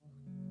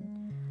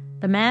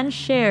The man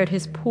shared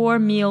his poor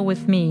meal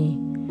with me.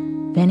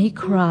 Then he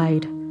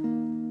cried,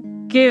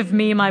 "Give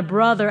me my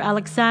brother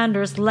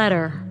Alexander's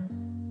letter."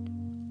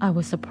 I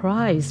was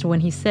surprised when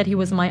he said he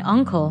was my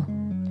uncle,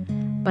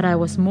 but I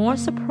was more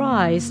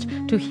surprised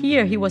to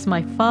hear he was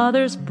my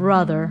father's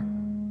brother.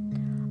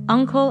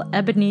 Uncle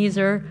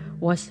Ebenezer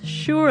was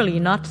surely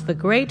not the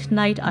great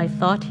knight I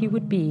thought he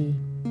would be,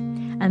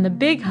 and the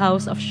big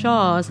house of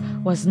Shaw's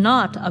was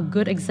not a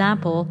good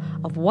example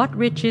of what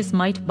riches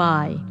might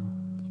buy.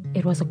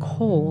 It was a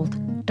cold,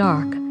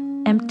 dark,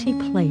 empty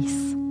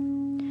place.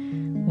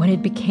 When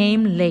it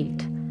became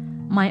late,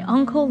 my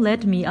uncle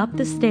led me up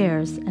the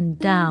stairs and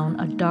down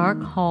a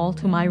dark hall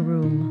to my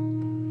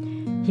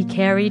room. He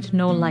carried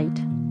no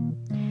light.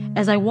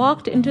 As I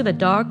walked into the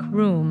dark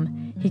room,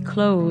 he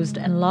closed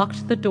and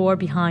locked the door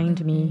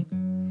behind me.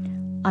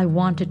 I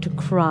wanted to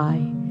cry,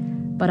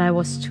 but I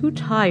was too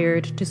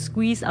tired to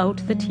squeeze out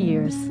the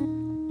tears.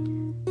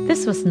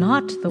 This was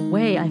not the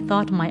way I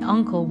thought my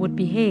uncle would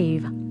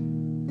behave.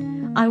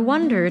 I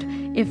wondered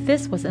if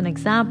this was an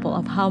example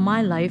of how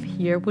my life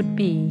here would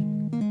be.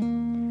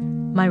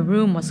 My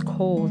room was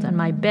cold and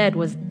my bed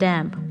was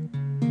damp.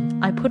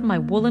 I put my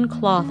woolen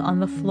cloth on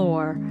the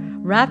floor,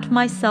 wrapped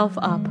myself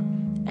up,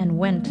 and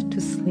went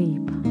to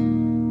sleep.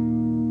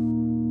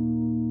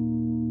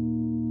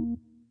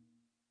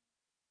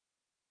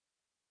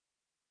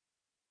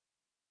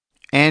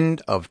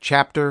 End of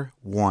Chapter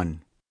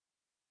 1.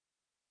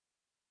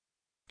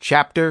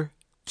 Chapter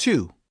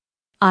 2.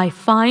 I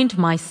find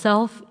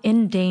myself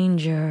in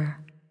danger.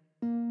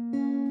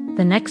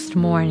 The next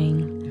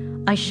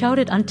morning, I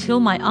shouted until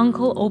my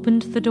uncle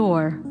opened the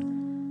door.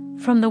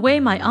 From the way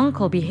my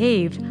uncle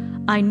behaved,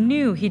 I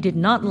knew he did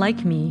not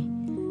like me.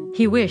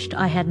 He wished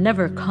I had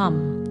never come,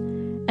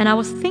 and I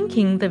was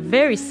thinking the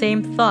very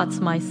same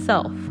thoughts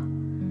myself.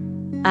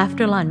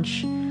 After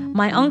lunch,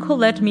 my uncle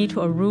led me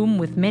to a room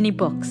with many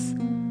books.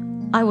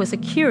 I was a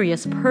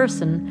curious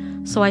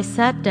person, so I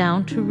sat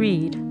down to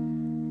read.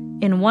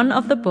 In one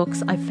of the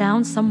books, I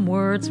found some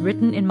words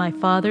written in my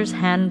father's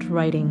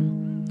handwriting.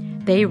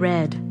 They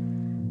read,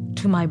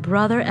 "To my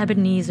brother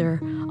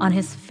Ebenezer on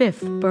his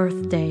 5th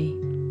birthday."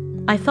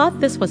 I thought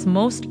this was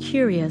most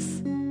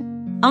curious.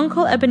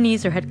 Uncle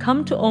Ebenezer had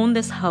come to own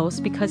this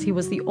house because he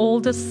was the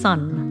oldest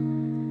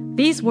son.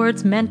 These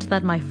words meant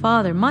that my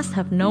father must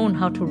have known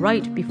how to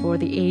write before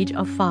the age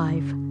of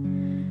 5.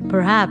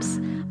 Perhaps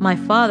my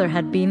father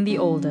had been the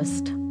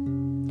oldest.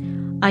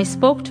 I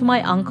spoke to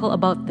my uncle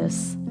about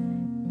this.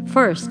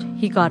 First,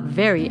 he got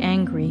very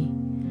angry.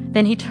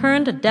 Then he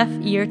turned a deaf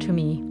ear to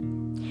me.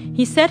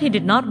 He said he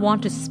did not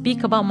want to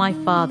speak about my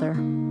father.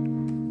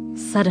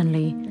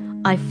 Suddenly,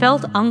 I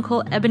felt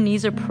Uncle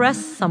Ebenezer press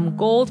some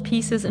gold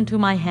pieces into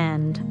my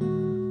hand.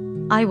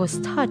 I was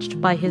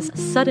touched by his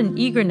sudden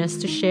eagerness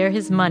to share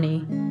his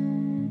money.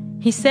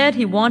 He said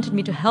he wanted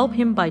me to help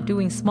him by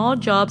doing small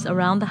jobs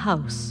around the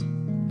house.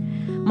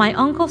 My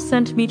uncle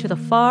sent me to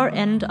the far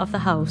end of the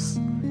house.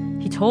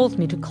 He told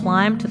me to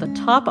climb to the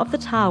top of the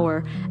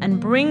tower and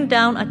bring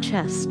down a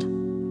chest.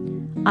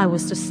 I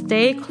was to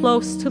stay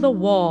close to the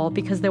wall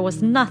because there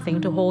was nothing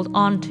to hold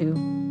on to.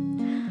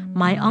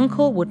 My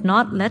uncle would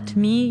not let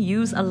me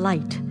use a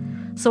light,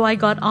 so I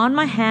got on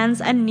my hands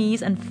and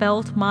knees and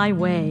felt my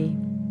way.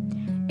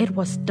 It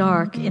was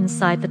dark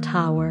inside the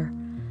tower.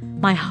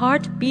 My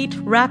heart beat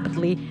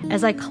rapidly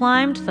as I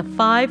climbed the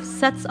 5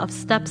 sets of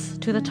steps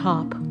to the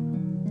top.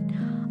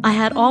 I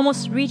had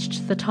almost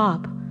reached the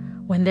top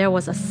when there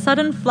was a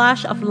sudden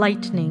flash of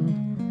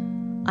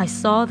lightning. I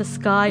saw the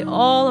sky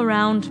all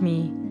around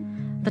me.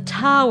 The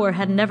tower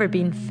had never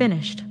been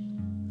finished.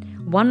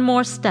 One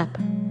more step,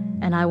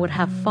 and I would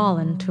have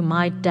fallen to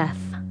my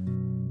death.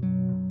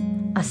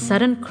 A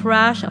sudden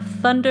crash of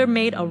thunder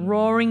made a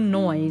roaring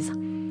noise.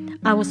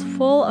 I was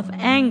full of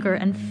anger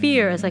and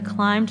fear as I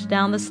climbed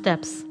down the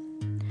steps.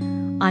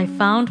 I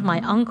found my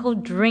uncle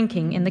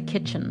drinking in the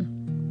kitchen.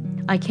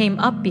 I came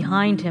up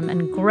behind him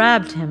and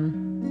grabbed him.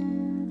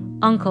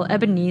 Uncle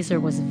Ebenezer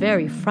was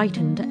very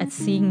frightened at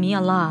seeing me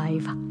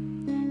alive.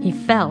 He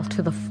fell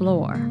to the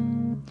floor.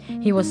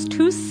 He was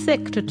too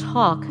sick to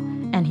talk,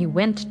 and he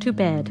went to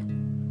bed.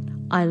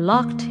 I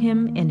locked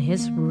him in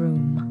his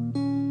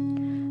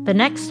room. The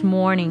next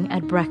morning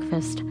at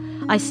breakfast,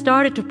 I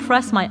started to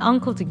press my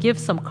uncle to give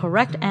some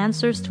correct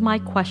answers to my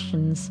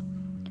questions.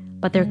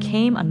 But there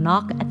came a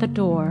knock at the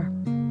door.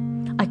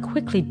 I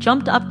quickly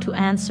jumped up to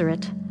answer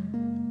it.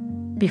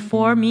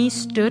 Before me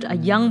stood a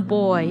young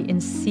boy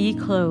in sea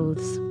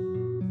clothes.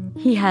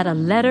 He had a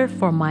letter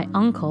for my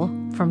uncle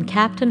from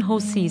Captain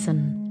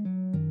Hoseason.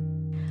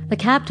 The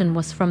captain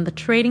was from the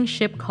trading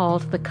ship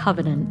called the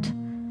Covenant.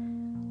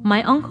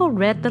 My uncle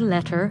read the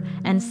letter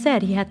and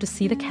said he had to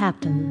see the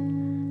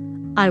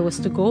captain. I was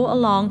to go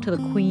along to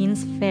the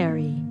Queen's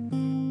Ferry.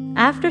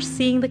 After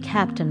seeing the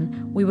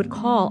captain, we would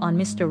call on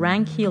Mr.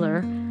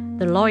 Rankheeler,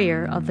 the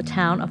lawyer of the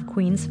town of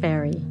Queen's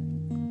Ferry.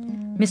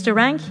 Mr.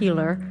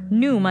 Rankheeler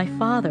knew my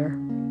father.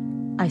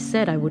 I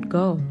said I would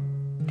go.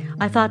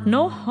 I thought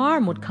no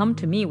harm would come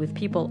to me with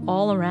people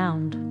all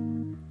around.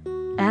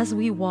 As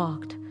we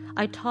walked,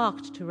 I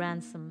talked to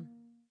Ransom.